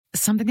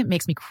Something that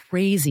makes me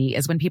crazy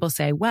is when people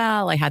say,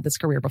 well, I had this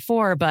career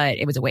before, but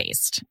it was a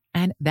waste.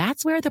 And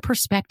that's where the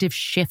perspective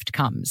shift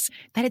comes,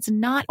 that it's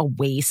not a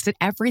waste, that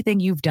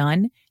everything you've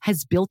done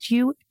has built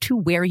you to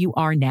where you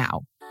are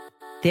now.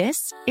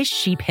 This is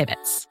She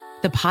Pivots,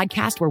 the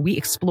podcast where we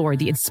explore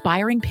the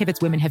inspiring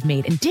pivots women have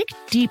made and dig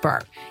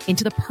deeper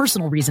into the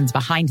personal reasons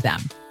behind them.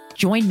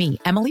 Join me,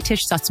 Emily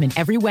Tish Sussman,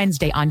 every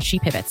Wednesday on She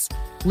Pivots.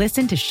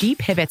 Listen to She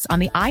Pivots on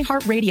the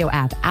iHeartRadio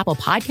app, Apple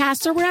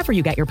Podcasts, or wherever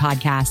you get your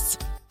podcasts.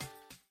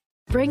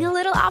 Bring a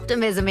little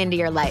optimism into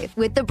your life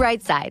with The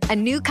Bright Side, a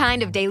new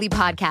kind of daily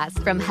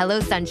podcast from Hello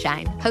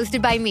Sunshine,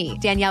 hosted by me,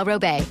 Danielle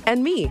Robay.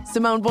 And me,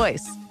 Simone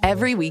Boyce.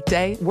 Every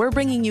weekday, we're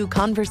bringing you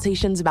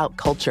conversations about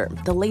culture,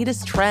 the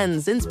latest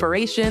trends,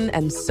 inspiration,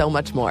 and so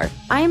much more.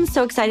 I am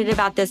so excited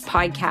about this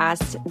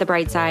podcast, The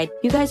Bright Side.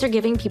 You guys are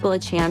giving people a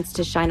chance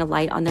to shine a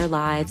light on their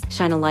lives,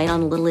 shine a light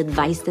on a little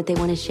advice that they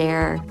want to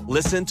share.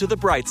 Listen to The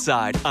Bright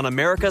Side on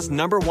America's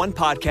 #1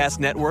 podcast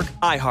network,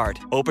 iHeart.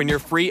 Open your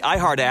free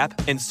iHeart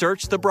app and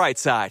search The Bright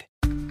Side.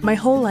 My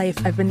whole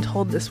life, I've been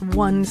told this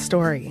one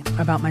story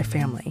about my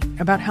family,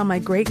 about how my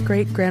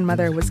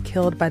great-great-grandmother was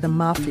killed by the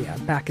mafia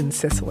back in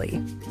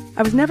Sicily.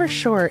 I was never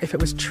sure if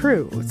it was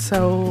true,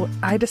 so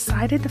I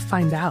decided to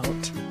find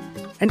out.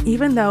 And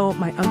even though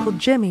my Uncle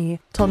Jimmy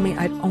told me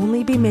I'd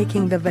only be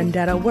making the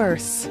vendetta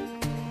worse,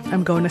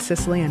 I'm going to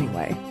Sicily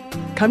anyway.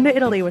 Come to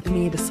Italy with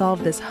me to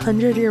solve this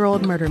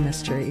 100-year-old murder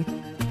mystery.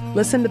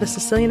 Listen to The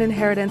Sicilian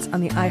Inheritance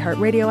on the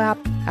iHeartRadio app,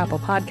 Apple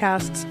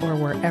Podcasts, or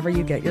wherever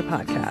you get your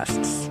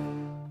podcasts.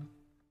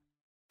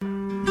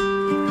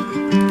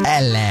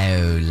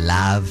 Hello,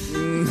 love.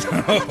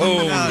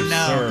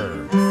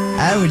 No.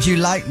 How would you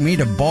like me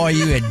to buy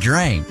you a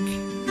drink?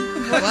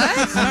 What?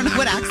 I don't know.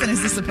 What accent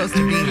is this supposed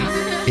to be?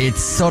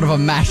 It's sort of a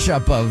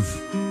mashup of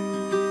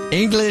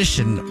English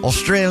and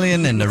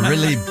Australian and a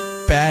really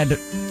bad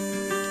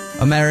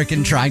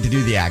American trying to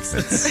do the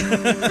accents.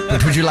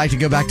 But would you like to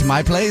go back to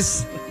my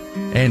place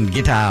and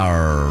get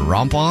our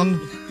romp on?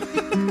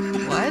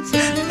 What?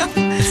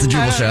 It's the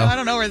Jubal Show. I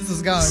don't know where this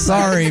is going.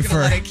 Sorry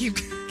for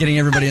getting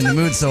everybody in the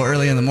mood so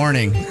early in the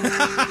morning.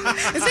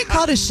 Is it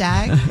called a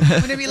shag?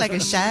 Would it be like a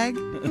shag?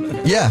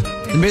 Yeah,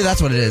 maybe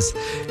that's what it is.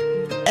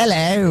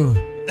 Hello.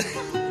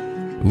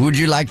 Would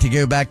you like to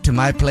go back to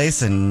my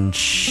place and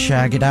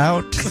shag it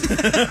out?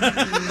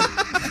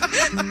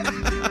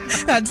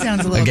 That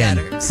sounds a little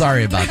better. Again,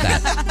 sorry about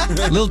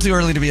that. A little too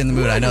early to be in the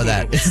mood. I know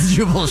that. It's the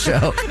Jubal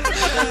Show.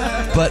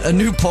 But a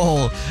new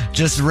poll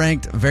just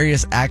ranked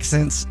various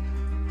accents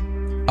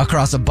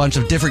across a bunch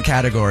of different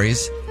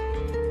categories.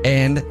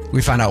 And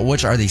we found out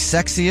which are the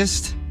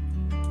sexiest,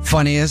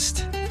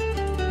 funniest,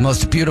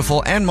 most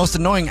beautiful, and most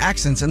annoying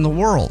accents in the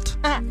world.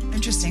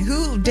 Interesting.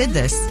 Who did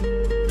this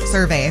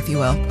survey, if you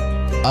will?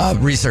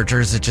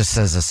 Researchers. It just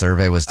says a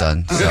survey was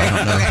done. So I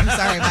don't know. Okay, I'm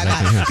sorry about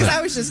that. Because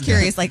I was just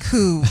curious, like,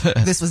 who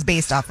this was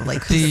based off of,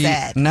 like, who the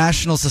said.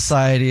 National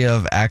Society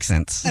of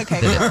Accents.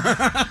 Okay,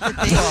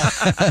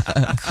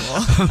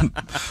 cool.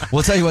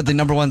 We'll tell you what the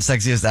 #1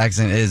 sexiest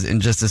accent is in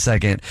just a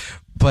second.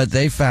 But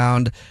they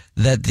found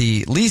that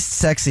the least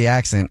sexy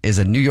accent is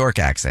a New York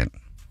accent.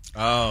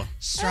 Oh.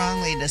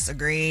 Strongly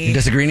disagree. You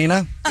disagree,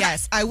 Nina?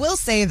 Yes. I will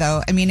say,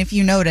 though, I mean, if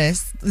you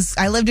notice,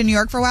 I lived in New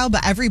York for a while,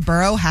 but every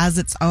borough has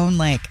its own,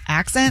 like,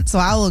 accent. So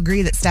I will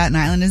agree that Staten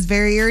Island is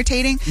very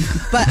irritating.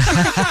 But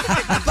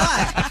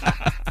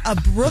a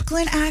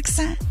Brooklyn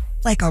accent,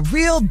 like a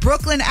real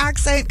Brooklyn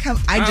accent,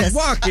 I'm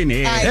walking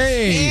here.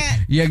 Hey,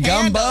 you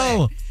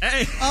gumbo.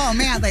 Hey. Oh,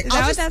 man. Like, is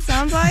that what that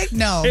sounds like?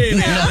 No.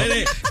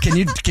 Hey.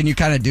 Can you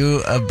kind of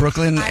do a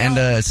Brooklyn and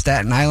a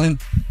Staten Island?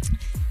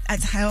 I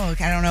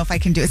don't know if I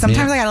can do it.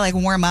 Sometimes I gotta like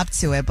warm up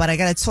to it, but I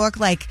gotta talk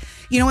like,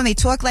 you know, when they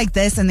talk like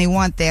this and they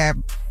want their,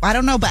 I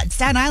don't know, but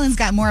Staten Island's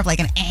got more of like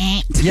an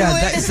Yeah,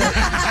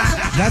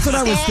 that's what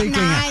I was thinking.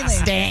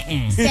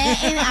 Staten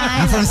Island.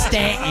 I'm from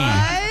Staten.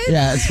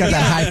 Yeah, it's got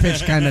that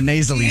high-pitched kind of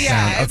nasally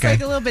sound. Yeah, it's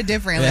like a little bit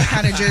different, like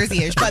kind of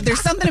Jersey-ish. But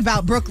there's something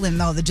about Brooklyn,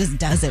 though, that just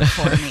does it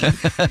for me.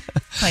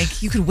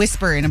 Like, you could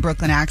whisper in a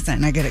Brooklyn accent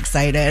and I get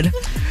excited.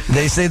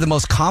 They say the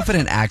most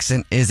confident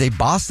accent is a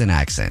Boston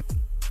accent.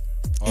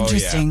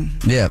 Interesting.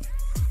 Yeah.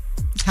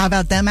 How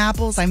about them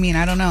apples? I mean,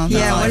 I don't know.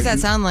 Yeah, what does that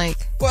sound like?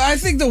 Well, I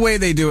think the way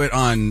they do it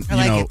on,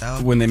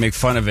 when they make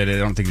fun of it, I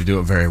don't think they do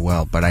it very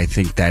well. But I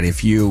think that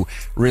if you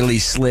really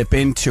slip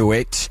into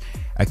it,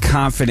 a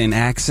confident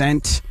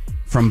accent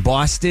from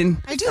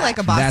Boston. I do like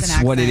a Boston accent.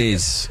 That's what it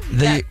is.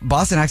 The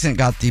Boston accent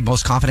got the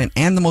most confident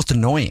and the most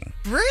annoying.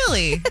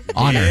 Really?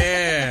 Honor.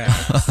 Yeah.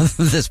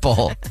 This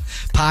poll.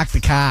 Park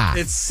the car.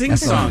 It's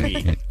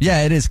sing-songy.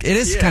 Yeah, it is. It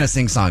is kind of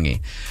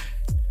sing-songy.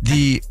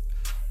 The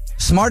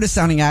smartest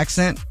sounding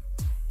accent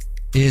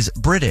is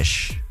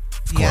British,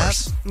 of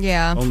course.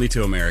 Yeah. Only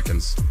to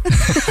Americans.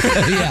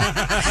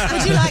 Yeah.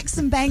 Would you like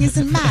some bangers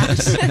and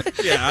mash?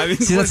 Yeah, I mean,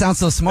 see, that sounds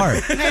so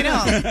smart. I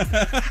know.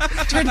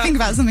 Trying to think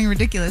about something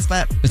ridiculous,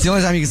 but it's the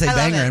only time you can say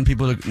banger and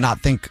people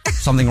not think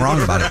something wrong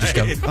about it. Just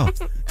go, oh,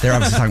 they're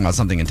obviously talking about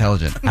something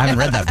intelligent. I haven't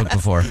read that book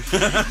before.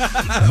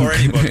 Or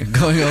any book.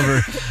 Going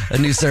over a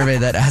new survey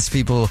that asks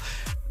people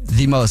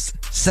the most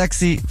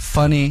sexy,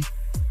 funny,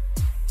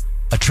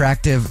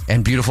 attractive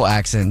and beautiful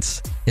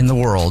accents in the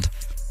world.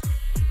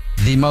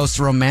 The most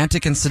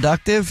romantic and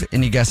seductive.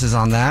 Any guesses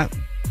on that?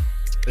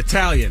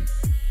 Italian.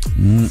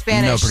 Spanish.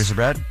 No, producer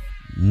Brad.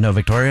 No,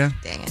 Victoria.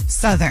 Dang it.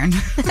 Southern.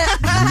 No.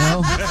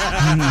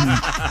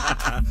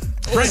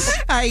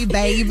 Hi,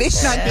 baby.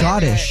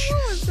 Scottish.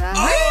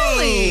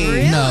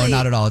 Really? No,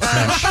 not at all. It's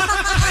French.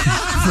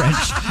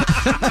 French.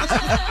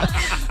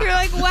 You're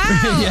like,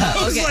 wow. Yeah.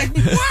 I was like,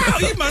 wow,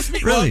 you must be.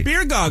 Really? Well,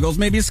 beer goggles.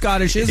 Maybe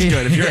Scottish is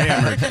good if you're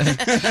hammered.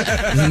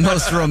 The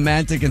most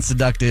romantic and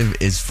seductive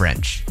is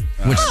French,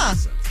 which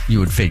you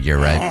would figure,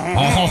 right?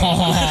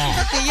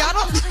 Y'all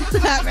don't do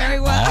that very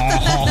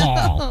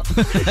well.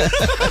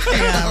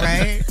 Yeah,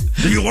 right?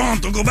 Do you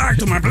want to go back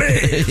to my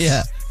place?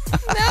 Yeah.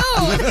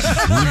 No. Would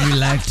you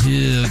like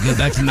to go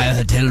back to my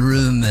hotel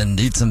room and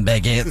eat some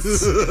baguettes?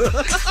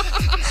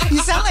 You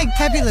sound like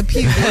Pepe Le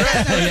Pew.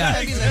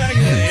 Yeah.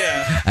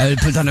 I will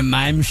put on a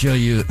mime show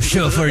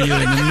for you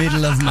in the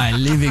middle of my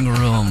living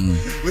room.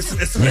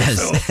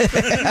 Yes.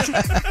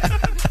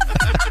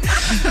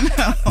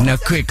 Now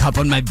quick, hop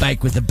on my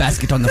bike with a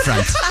basket on the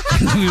front.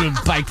 And we will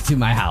bike to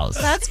my house.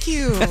 That's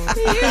cute.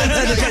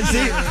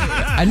 See,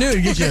 I knew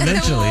it'd get you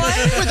eventually.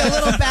 With a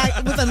little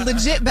bag, with a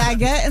legit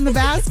baguette in the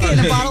basket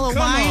and a bottle of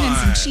wine and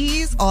some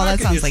cheese. Oh, that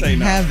sounds like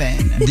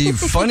heaven. The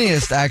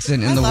funniest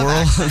accent in the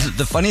world,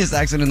 the funniest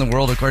accent in the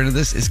world, according to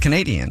this, is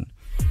Canadian.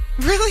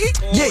 Really?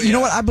 Yeah, you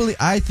know what?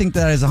 I think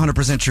that is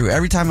 100% true.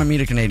 Every time I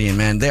meet a Canadian,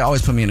 man, they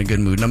always put me in a good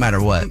mood, no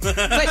matter what.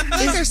 But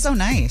They're so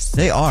nice.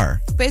 They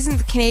are. But isn't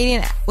the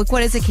Canadian, like,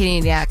 what is a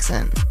Canadian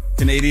accent?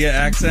 Canadian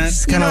accent.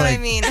 It's You kind know of what like,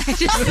 I mean? I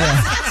just,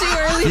 it's too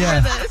early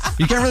yeah, for this.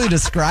 you can't really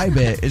describe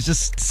it. It's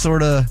just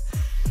sort of,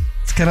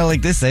 it's kind of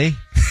like this, eh?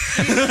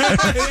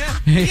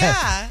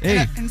 Yeah.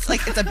 Hey, And it's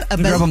like, it's a you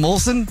grab a boat.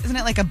 Molson? Isn't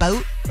it like a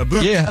boat? A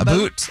boot. Yeah, a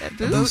boot.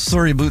 boot?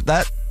 Sorry, boot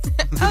that.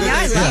 Oh, yeah,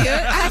 I love it.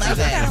 I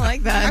actually kind of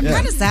like that. I'm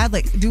kind of sad.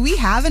 Like, do we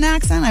have an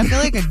accent? I feel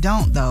like I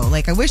don't, though.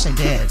 Like, I wish I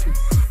did.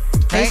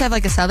 I used to have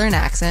like a southern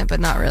accent,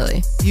 but not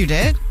really. You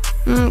did?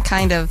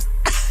 Kind of.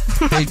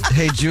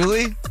 Hey,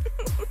 Julie?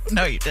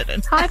 No, you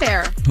didn't. Hi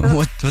there.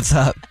 What's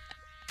up?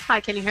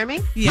 Hi, can you hear me?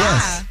 Yeah.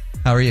 Yes.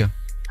 How are you?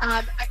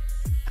 I'm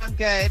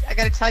good. I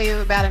got to tell you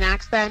about an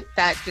accent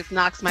that just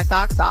knocks my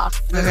socks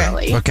off.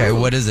 Literally. Okay,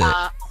 what is it?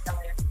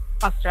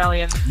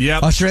 Australian.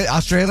 Yep. Australian?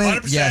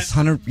 100%. Yes,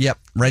 100. Yep,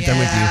 right there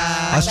with you.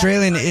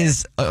 Australian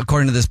is,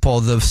 according to this poll,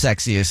 the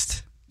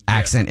sexiest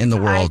accent in the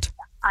world.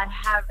 I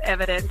have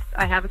evidence.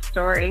 I have a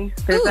story.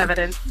 There's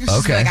evidence. You're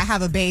just Okay. like, I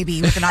have a baby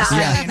with an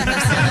Australian person.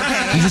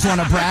 Okay. You just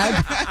want to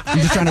brag?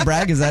 You just trying to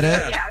brag? Is that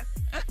it? Yes.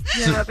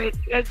 No, but,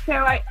 so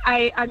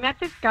I met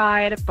this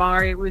guy at a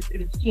bar. It was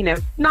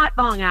not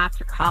long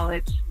after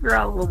college. We were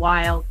all a little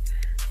wild.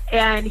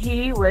 And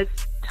he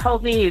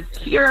told me he's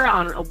here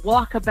on a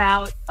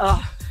walkabout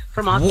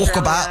from Australia.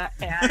 Walkabout.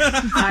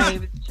 And I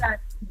was just,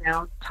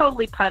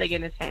 totally putting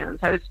in his hands.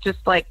 I was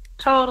just like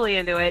totally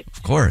into it.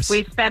 Of course.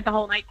 We spent the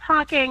whole night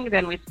talking.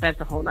 Then we spent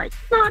the whole night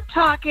not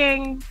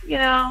talking,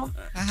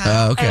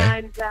 Okay.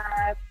 And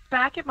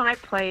back at my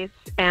place,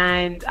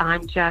 and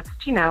I'm just,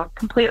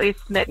 completely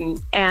smitten.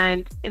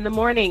 And in the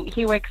morning,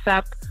 he wakes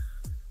up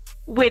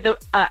with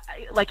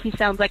like he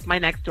sounds like my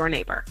next door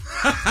neighbor.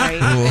 Right?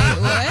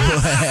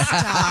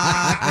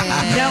 Stop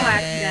it. No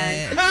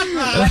accent.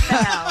 What the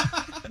hell?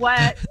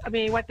 What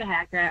the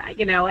heck?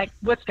 Like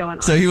what's going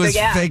on? So he was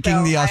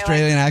faking the I,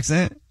 Australian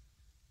accent?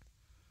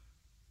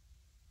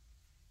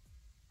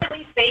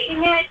 He's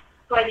faking it,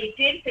 but he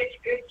did such a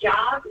good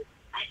job.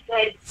 I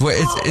said, Wait,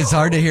 it's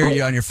hard to hear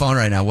you on your phone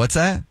right now. What's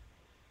that?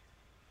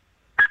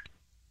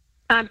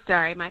 I'm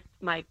sorry, my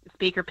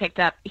speaker picked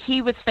up.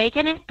 He was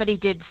faking it, but he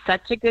did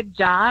such a good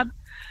job.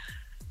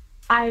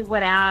 I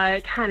went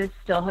out, kind of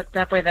still hooked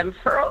up with him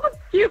for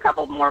a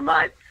couple more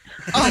months.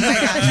 Oh my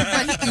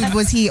gosh.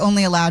 Was he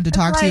only allowed to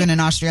talk to you in an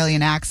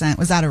Australian accent?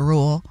 Was that a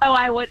rule? Oh,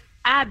 I would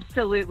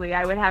absolutely.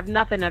 I would have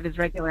nothing of his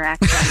regular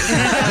accent.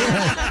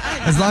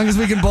 As long as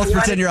we can both You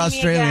pretend you're wanna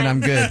see me Australian,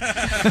 I'm again? good.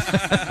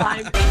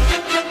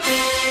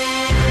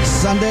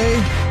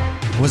 Sunday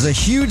was a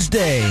huge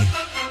day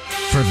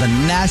for the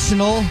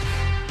National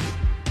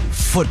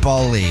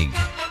Football League.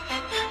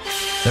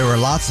 There were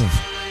lots of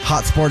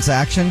hot sports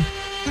action.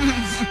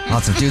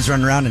 Lots of dudes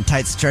running around in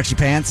tight, stretchy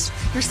pants.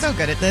 You're so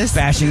good at this.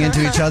 Bashing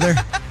into each other.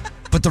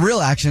 But the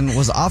real action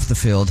was off the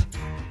field,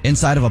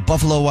 inside of a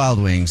Buffalo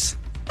Wild Wings,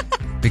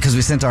 because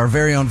we sent our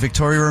very own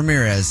Victoria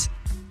Ramirez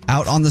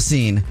out on the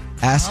scene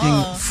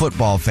asking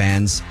football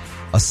fans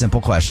a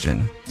simple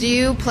question. Do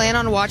you plan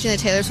on watching the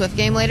Taylor Swift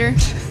game later?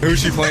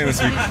 Who's she playing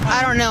this week?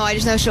 I don't know. I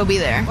just know she'll be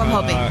there. I'm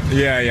hoping.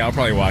 Yeah, I'll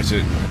probably watch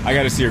it. I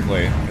got to see her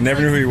play. I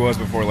never knew who he was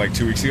before, like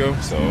 2 weeks ago.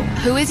 So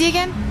Who is he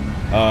again?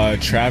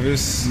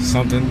 Travis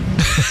something.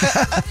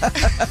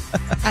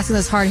 Asking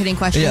those hard-hitting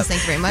questions. Yep.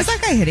 Thank you very much. Is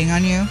that guy hitting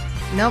on you?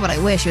 No, but I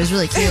wish. He was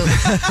really cute.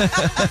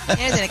 And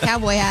he's in a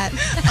cowboy hat.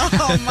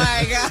 Oh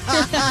my God.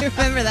 I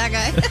remember that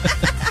guy.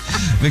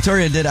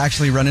 Victoria did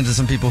actually run into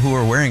some people who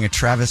were wearing a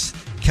Travis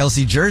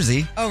Kelce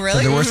jersey. Oh,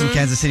 really? So there were some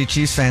Kansas City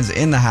Chiefs fans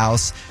in the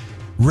house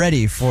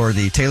ready for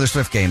the Taylor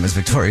Swift game, as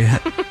Victoria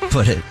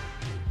put it.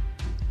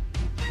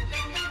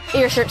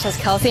 Your shirt says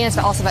Kelsey, and it's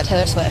also about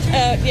Taylor Swift.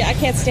 Yeah, I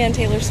can't stand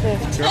Taylor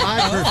Swift.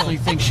 I personally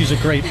think she's a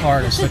great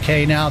artist,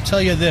 okay? Now, I'll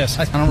tell you this.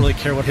 I don't really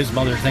care what his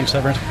mother thinks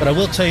of her, but I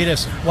will tell you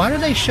this. Why do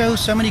they show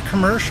so many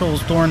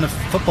commercials during the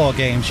football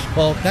games?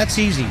 Well, that's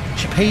easy.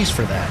 She pays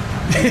for that.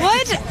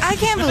 What? I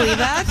can't believe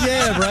that.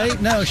 Yeah,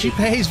 right? No, she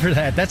pays for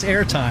that. That's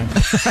airtime.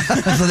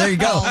 So there you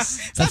go.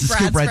 That's a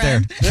scoop right there.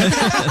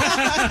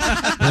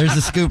 There's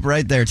the scoop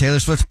right there.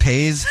 Taylor Swift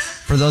pays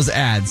for those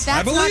ads.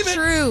 That's not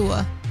true.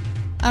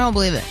 I don't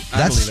believe it.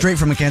 That's straight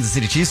from a Kansas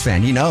City Chiefs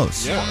fan. He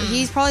knows. Yeah.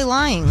 He's probably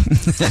lying.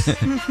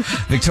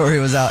 Victoria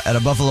was out at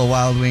a Buffalo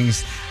Wild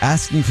Wings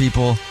asking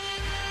people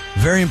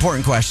very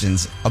important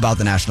questions about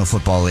the National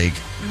Football League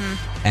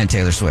and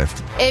Taylor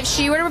Swift. If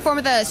she were to perform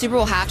at the Super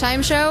Bowl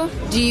halftime show,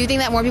 do you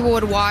think that more people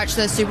would watch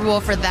the Super Bowl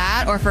for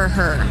that or for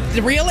her?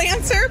 The real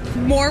answer,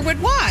 more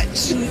would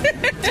watch.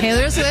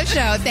 Taylor Swift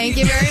show. Thank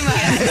you very much.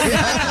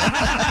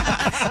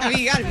 I mean,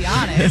 you got to be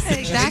honest.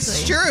 Exactly.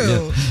 It's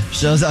true. Yeah.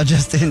 Shows how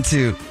just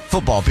into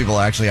football people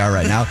actually are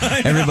right now.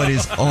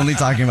 Everybody's only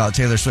talking about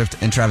Taylor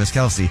Swift and Travis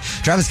Kelce.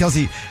 Travis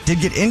Kelce did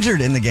get injured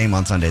in the game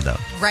on Sunday, though.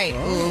 Right.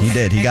 He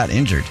did. He got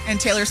injured. And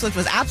Taylor Swift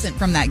was absent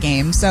from that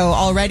game. So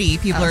already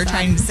people are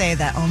trying to say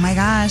that, oh my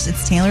gosh,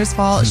 it's Taylor's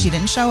fault. She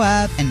didn't show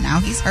up and now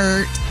he's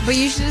hurt. But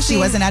you should have She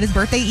wasn't at his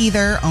birthday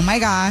either. Oh my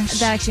gosh.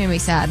 That actually made me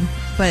sad.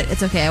 But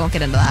it's okay. I won't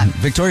get into that.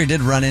 Victoria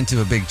did run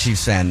into a big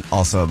Chiefs fan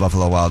also at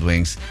Buffalo Wild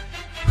Wings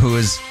who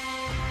is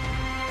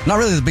not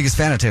really the biggest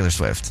fan of Taylor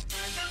Swift.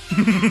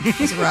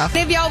 It's rough.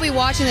 Maybe y'all will be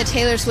watching the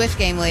Taylor Swift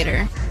game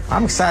later.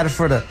 I'm excited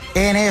for the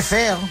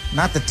NFL,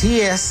 not the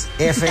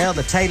TSFL,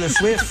 the Taylor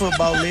Swift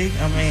Football League.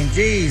 I mean,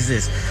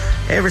 Jesus.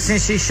 Ever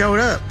since she showed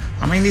up,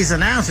 I mean, these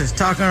announcers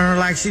talking to her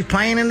like she's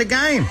playing in the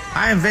game.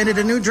 I invented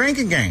a new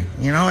drinking game.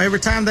 You know, every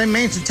time they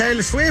mention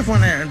Taylor Swift when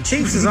the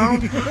Chiefs is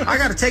on, I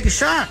got to take a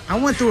shot. I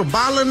went through a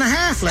bottle and a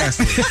half last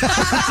week. He's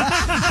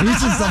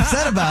just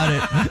upset about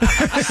it.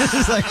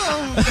 It's like,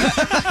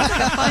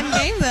 a fun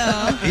game,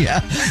 though.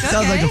 Yeah,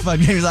 sounds like a fun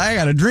game. He's like, I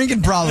got a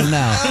drinking problem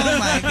now. Oh,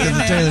 my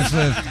goodness. Taylor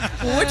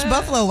Swift. Well, which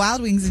Buffalo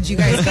Wild Wings did you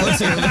guys go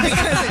to?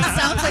 Because it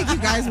sounds like you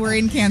guys were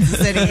in Kansas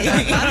City.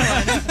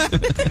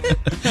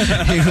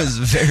 He was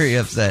very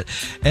upset.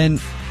 And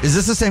is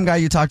this the same guy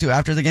you talked to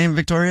after the game,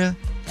 Victoria?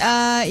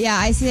 Yeah,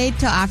 I stayed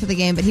till after the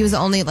game, but he was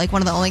one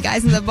of the only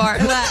guys in the bar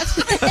left.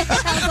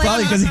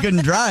 Probably because he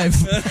couldn't drive.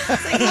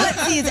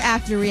 Let's see his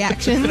after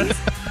reactions.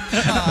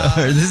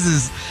 This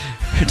is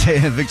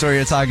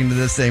Victoria talking to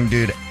this same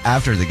dude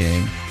after the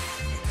game.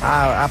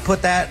 I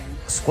put that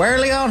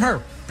squarely on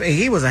her.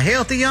 He was a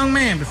healthy young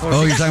man before.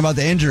 Oh, you're talking about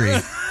the injury.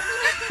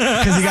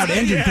 Because he got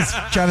injured. Because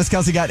Travis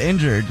Kelce got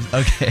injured.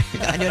 Okay.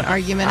 I do an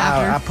argument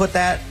after. I put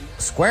that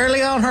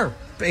squarely on her.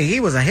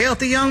 He was a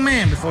healthy young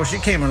man before she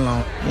came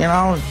along. You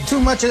know, too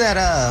much of that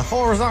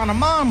horizontal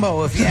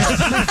mambo, if you ask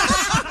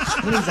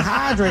me. He needs to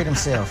hydrate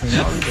himself, you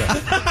know. He's a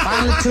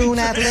finely tuned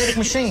athletic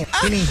machine.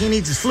 He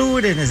needs his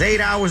fluid and his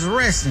 8 hours of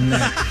rest. And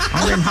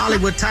all them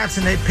Hollywood types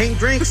and their pink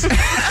drinks,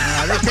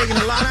 they're taking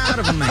a lot out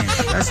of him, man.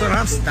 That's what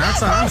I'm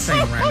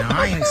saying right now.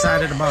 I ain't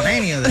excited about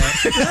any of that.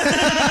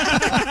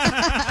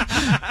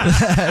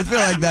 I feel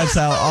like that's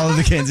how all of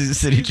the Kansas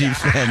City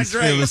Chiefs fans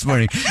feel this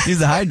morning. He's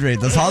to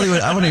hydrate. Those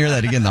Hollywood, I want to hear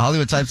that again. The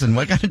Hollywood types and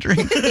what kind of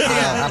drink?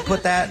 I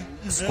put that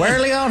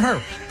squarely on her.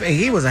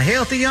 He was a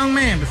healthy young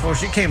man before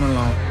she came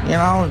along. You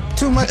know,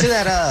 too much of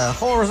that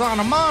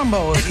horizontal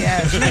mambo, if you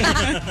ask me.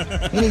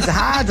 He needs to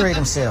hydrate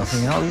himself,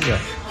 you know. He's a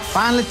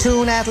finely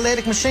tuned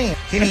athletic machine.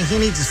 He needs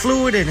his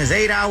fluid and his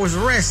 8 hours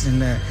of rest.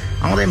 And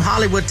all them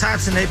Hollywood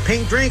types and their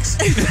pink drinks,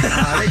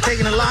 they're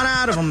taking a lot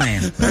out of them,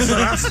 man. That's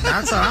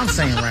what I'm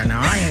saying right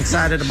now. I ain't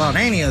excited about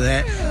any of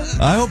that.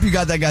 I hope you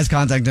got that guy's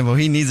contact info.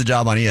 He needs a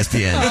job on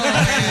ESPN.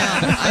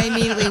 I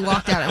immediately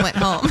walked out and went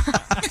home.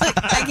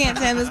 I can't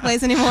stand this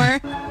place anymore.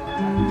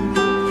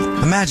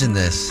 Imagine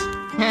this.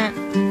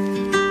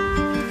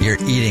 You're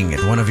eating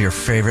at one of your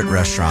favorite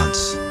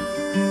restaurants.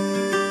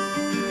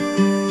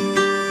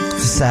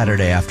 It's a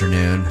Saturday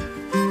afternoon.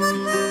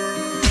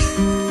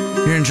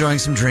 You're enjoying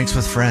some drinks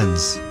with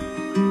friends.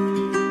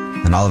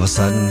 And all of a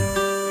sudden,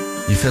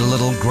 you feel a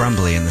little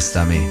grumbly in the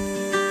stomach.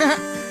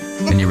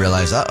 And you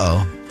realize,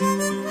 uh-oh,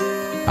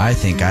 I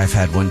think I've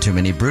had one too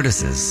many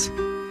Brutuses.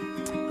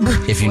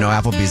 If you know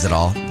Applebee's at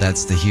all,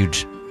 that's the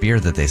huge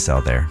beer that they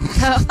sell there.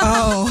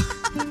 Oh.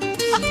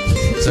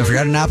 So if you're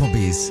at an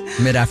Applebee's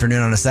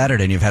mid-afternoon on a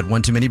Saturday and you've had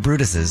one too many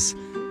Brutuses,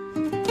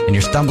 and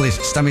your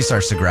stomach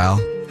starts to growl,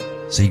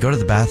 so you go to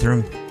the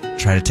bathroom,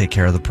 try to take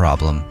care of the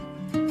problem.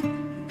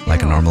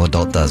 Like a normal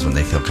adult does when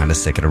they feel kind of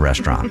sick at a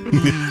restaurant.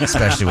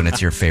 Especially when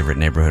it's your favorite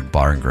neighborhood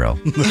bar and grill.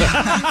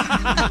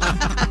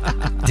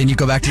 Then you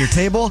go back to your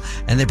table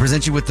and they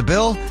present you with the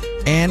bill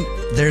and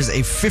there's a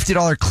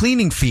 $50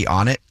 cleaning fee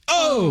on it.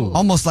 Oh!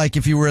 Almost like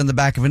if you were in the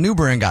back of an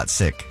Uber and got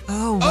sick.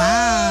 Oh,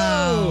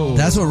 wow.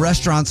 That's what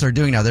restaurants are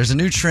doing now. There's a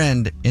new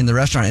trend in the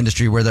restaurant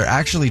industry where they're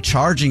actually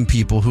charging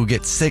people who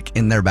get sick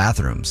in their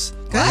bathrooms.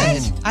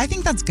 Good. I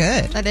think that's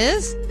good. That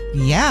is?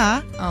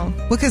 Yeah. Oh.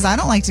 Because I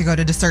don't like to go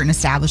to certain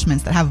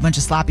establishments that have a bunch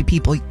of sloppy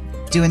people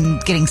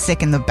getting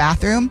sick in the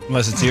bathroom.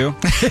 Unless it's you.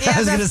 I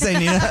was going to say,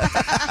 Nina.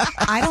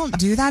 I don't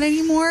do that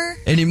anymore.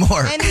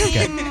 Anymore.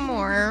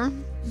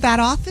 That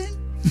often?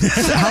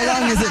 So how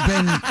long has it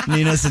been,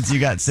 Nina, since you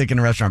got sick in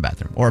a restaurant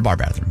bathroom or a bar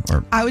bathroom?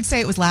 Or I would say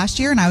it was last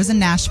year, and I was in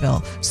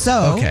Nashville.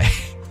 So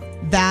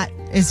that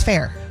is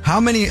fair. How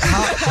long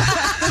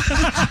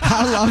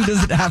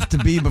does it have to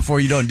be before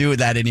you don't do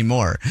that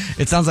anymore?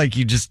 It sounds like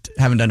you just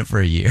haven't done it for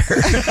a year.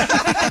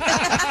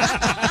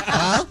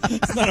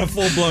 It's not a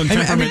full-blown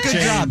temperament good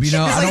change. job. You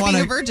know, It's I don't like being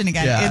want a virgin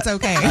again. Yeah. It's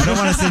okay. I don't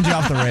want to send you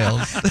off the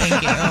rails.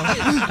 Thank you.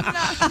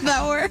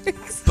 That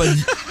works. But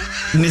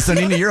so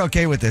Nina, you're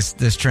okay with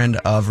this trend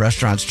of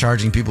restaurants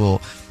charging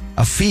people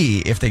a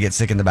fee if they get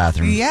sick in the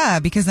bathroom? Yeah,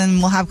 because then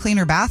we'll have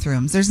cleaner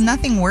bathrooms. There's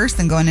nothing worse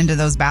than going into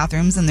those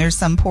bathrooms and there's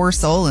some poor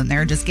soul in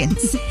there just getting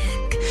sick.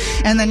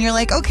 And then you're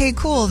like, okay,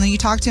 cool. And then you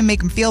talk to them, make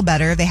them feel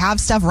better. They have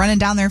stuff running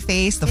down their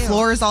face. The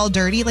floor is all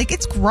dirty. Like,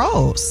 it's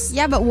gross.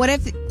 Yeah, but what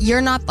if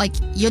you're not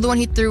you're the one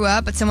who threw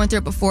up, but someone threw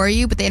up before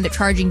you, but they end up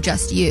charging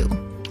just you?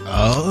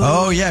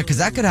 Oh yeah, because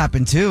that could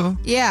happen too.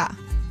 Yeah.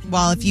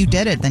 Well, if you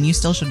did it, then you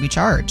still should be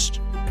charged.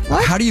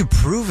 What? How do you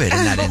prove it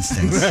in that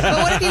instance? But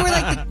what if you were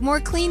the more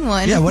clean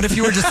one? Yeah, what if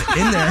you were just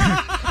in there?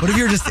 What if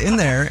you were just in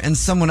there and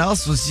someone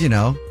else was,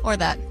 Or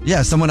that.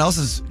 Yeah, someone else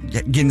is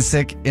getting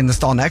sick in the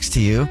stall next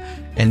to you,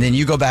 and then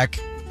you go back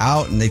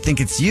out and they think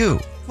it's you.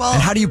 Well,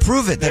 and how do you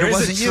prove it that it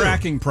wasn't There is a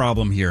tracking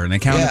problem here, an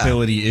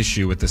accountability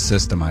issue with the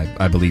system.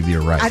 I believe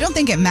you're right. I don't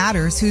think it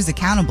matters who's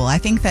accountable. I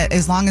think that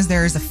as long as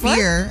there is a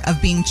fear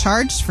of being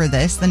charged for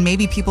this, then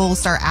maybe people will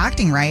start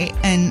acting right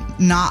and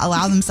not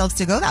allow themselves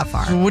to go that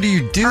far. So what do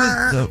you do?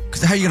 How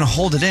are you going to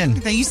hold it in?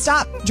 Then you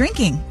stop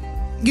drinking.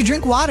 You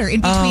drink water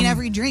in between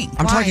every drink.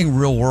 I'm talking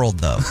real world,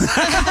 though.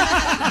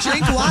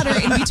 Drink water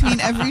in between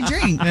every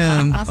drink.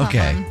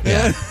 Okay.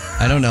 Yeah.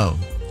 I don't know.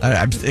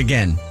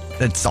 Again,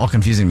 that's all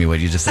confusing me what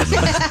you just said.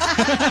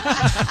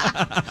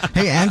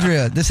 Hey,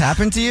 Andrea, this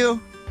happened to you?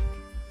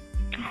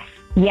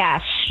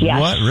 Yes.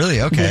 What?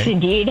 Really? Okay. This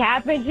indeed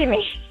happened to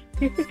me.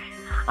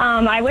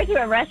 I went to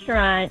a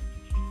restaurant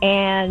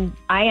and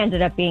I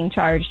ended up being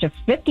charged a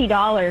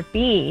 $50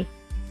 fee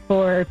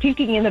for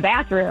puking in the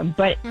bathroom,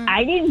 but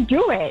I didn't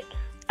do it.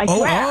 I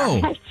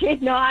swear, I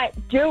did not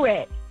do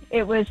it.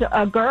 It was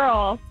a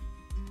girl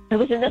who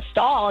was in the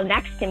stall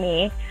next to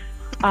me.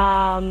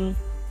 And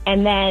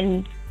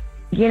then,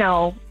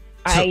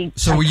 I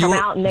come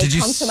out and they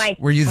come to my...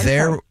 Were you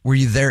there? Were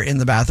you there in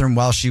the bathroom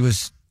while she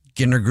was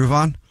getting her groove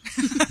on?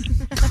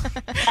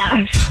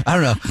 I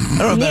don't know. I don't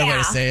know a better way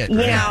to say it.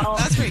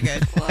 That's pretty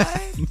good.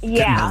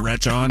 Yeah. Her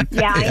wretch on.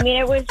 Yeah, I mean,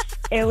 it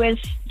was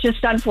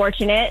just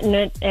unfortunate,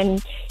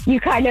 and you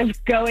kind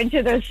of go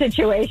into those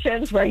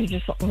situations where you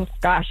just, oh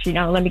gosh,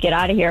 let me get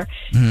out of here.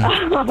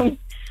 So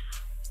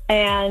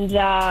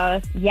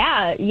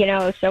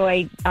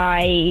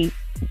I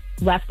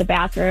left the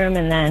bathroom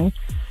and then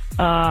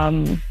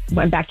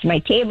went back to my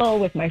table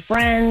with my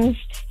friends,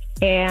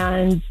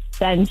 and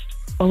then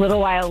a little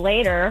while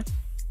later,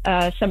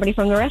 somebody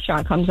from the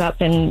restaurant comes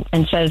up and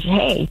says,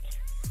 hey,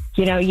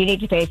 you need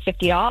to pay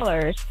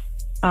 $50.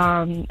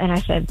 And I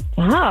said,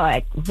 what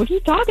are you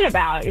talking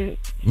about?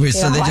 Wait,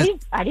 so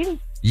I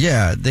didn't.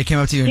 Yeah, they came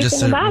up to you and just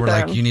said, we're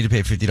like, you need to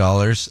pay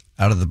 $50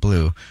 out of the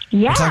blue.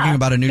 Yeah. We're talking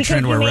about a new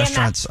trend where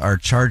restaurants are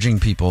charging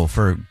people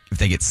for, if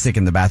they get sick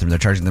in the bathroom, they're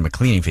charging them a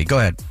cleaning fee. Go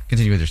ahead.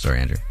 Continue with your story,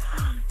 Andrew.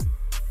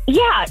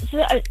 Yeah.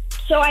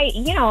 So I,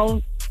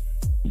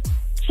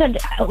 said,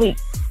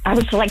 I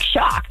was like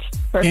shocked.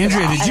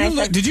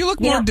 Andrea, did you look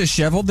more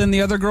disheveled than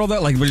the other girl?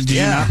 Did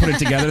you not put it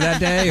together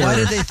that day? Or? Why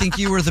did they think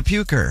you were the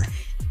puker?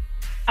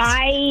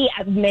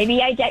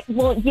 Maybe I did.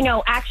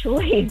 Well,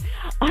 actually,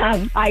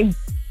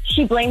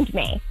 she blamed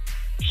me.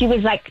 She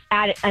was like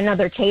at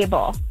another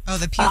table. Oh,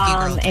 the pukey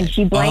girl. And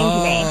she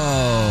blamed me.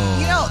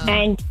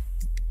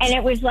 And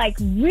it was like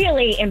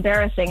really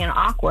embarrassing and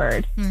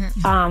awkward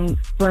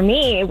for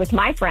me with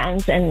my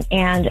friends. And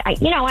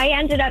I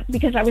ended up,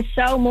 because I was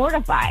so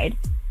mortified,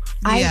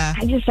 I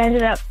just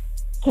ended up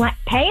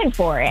paying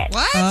for it.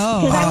 What?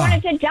 Because I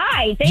wanted to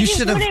die. They just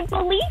wouldn't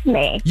believe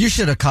me. You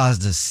should have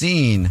caused a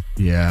scene.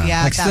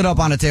 Yeah. Stood up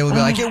on a table and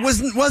be like, it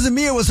wasn't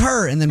me, it was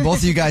her. And then both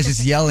of you guys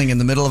just yelling in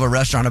the middle of a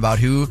restaurant about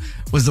who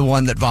was the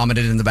one that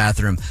vomited in the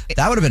bathroom.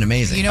 That would have been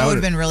amazing. It would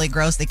have been really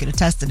gross. They could have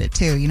tested it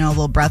too. A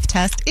little breath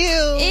test. Ew.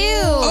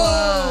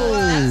 Oh,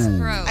 that's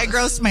gross. I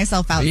grossed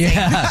myself out.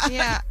 Yeah.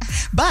 Yeah.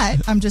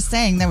 But I'm just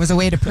saying there was a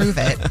way to prove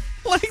it.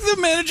 Like the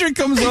manager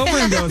comes over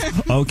and goes,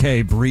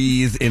 okay,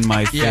 breathe in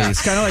my face. Yeah.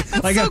 Kind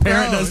of like a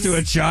parent does to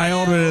a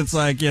child, and it's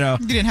like, You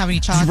didn't have any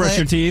chocolate. Brush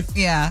your teeth.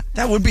 Yeah.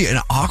 That would be an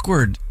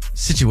awkward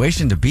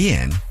situation to be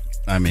in.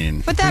 I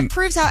mean. But that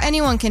proves how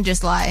anyone can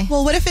just lie.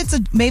 Well, what if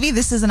maybe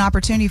this is an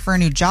opportunity for a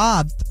new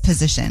job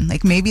position?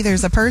 Like maybe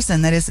there's a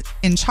person that is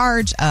in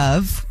charge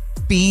of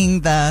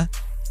being the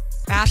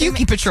Bathroom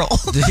pukey patrol.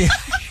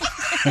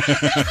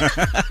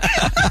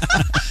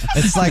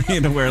 It's like you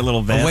need to wear a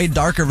little vest. A way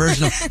darker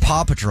version of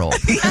Paw Patrol.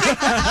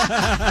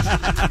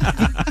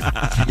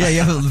 Yeah,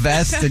 you have a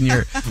vest and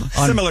you're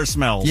on similar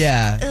smells.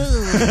 Yeah,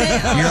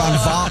 you're on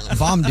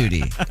vom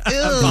duty in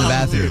the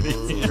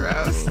bathroom.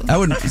 Gross. I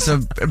wouldn't. So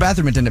a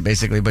bathroom attendant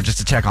basically, but just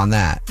to check on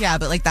that. Yeah,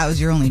 but like that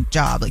was your only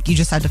job. Like you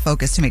just had to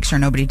focus to make sure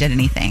nobody did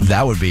anything.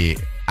 That would be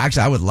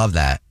actually. I would love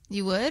that.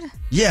 You would?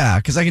 Yeah,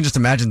 because I can just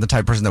imagine the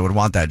type of person that would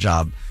want that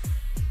job.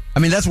 I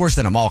mean, that's worse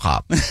than a mall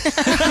cop. So the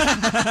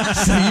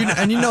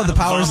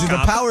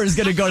power is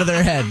going to go to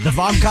their head. The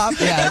vom cop,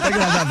 yeah, they're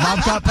going to have that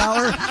vom cop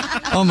power.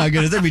 Oh my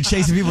goodness, they'd be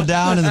chasing people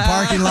down in the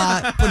parking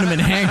lot, putting them in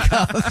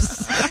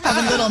handcuffs,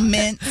 having little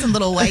mints and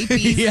little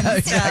wipies. Yeah,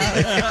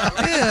 exactly.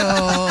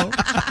 Ew.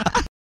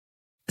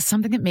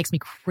 Something that makes me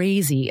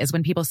crazy is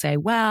when people say,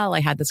 well,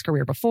 I had this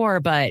career before,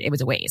 but it was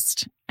a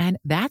waste. And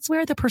that's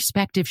where the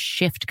perspective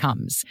shift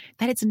comes,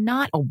 that it's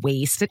not a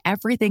waste, that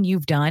everything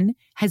you've done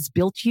has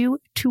built you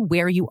to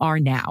where you are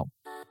now.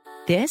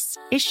 This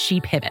is She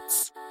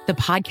Pivots, the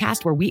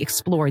podcast where we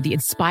explore the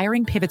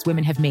inspiring pivots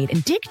women have made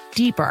and dig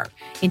deeper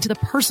into the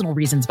personal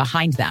reasons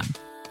behind them.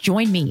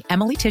 Join me,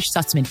 Emily Tish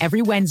Sussman,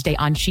 every Wednesday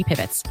on She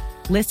Pivots.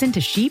 Listen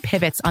to She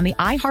Pivots on the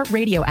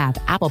iHeartRadio app,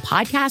 Apple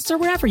Podcasts, or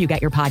wherever you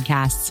get your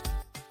podcasts.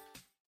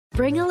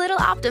 Bring a little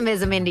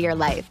optimism into your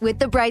life with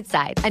The Bright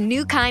Side, a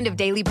new kind of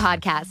daily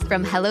podcast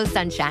from Hello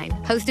Sunshine,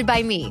 hosted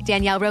by me,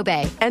 Danielle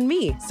Robay. And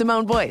me,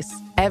 Simone Boyce.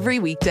 Every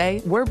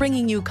weekday, we're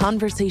bringing you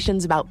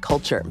conversations about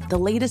culture, the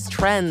latest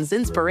trends,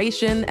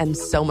 inspiration, and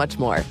so much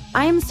more.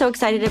 I am so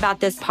excited about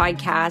this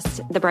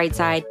podcast, The Bright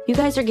Side. You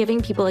guys are giving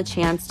people a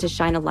chance to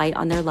shine a light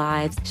on their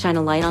lives, shine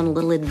a light on a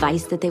little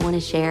advice that they want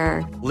to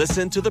share.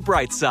 Listen to The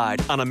Bright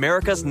Side on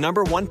America's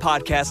 #1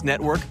 podcast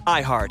network,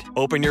 iHeart.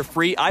 Open your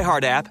free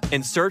iHeart app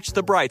and search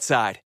The Bright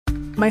Side.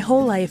 My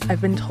whole life, I've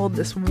been told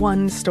this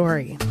one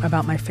story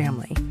about my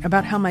family,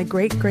 about how my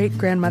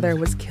great-great-grandmother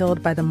was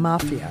killed by the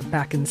mafia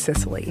back in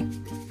Sicily.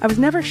 I was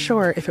never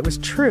sure if it was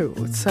true,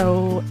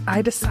 so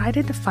I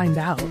decided to find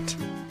out.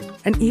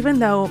 And even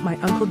though my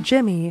Uncle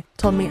Jimmy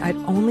told me I'd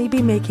only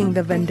be making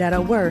the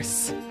vendetta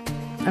worse,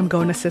 I'm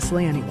going to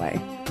Sicily anyway.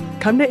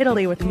 Come to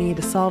Italy with me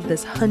to solve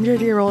this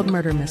 100-year-old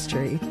murder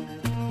mystery.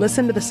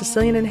 Listen to The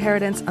Sicilian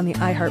Inheritance on the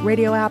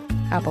iHeartRadio app,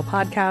 Apple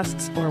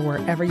Podcasts, or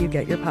wherever you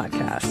get your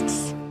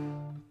podcasts.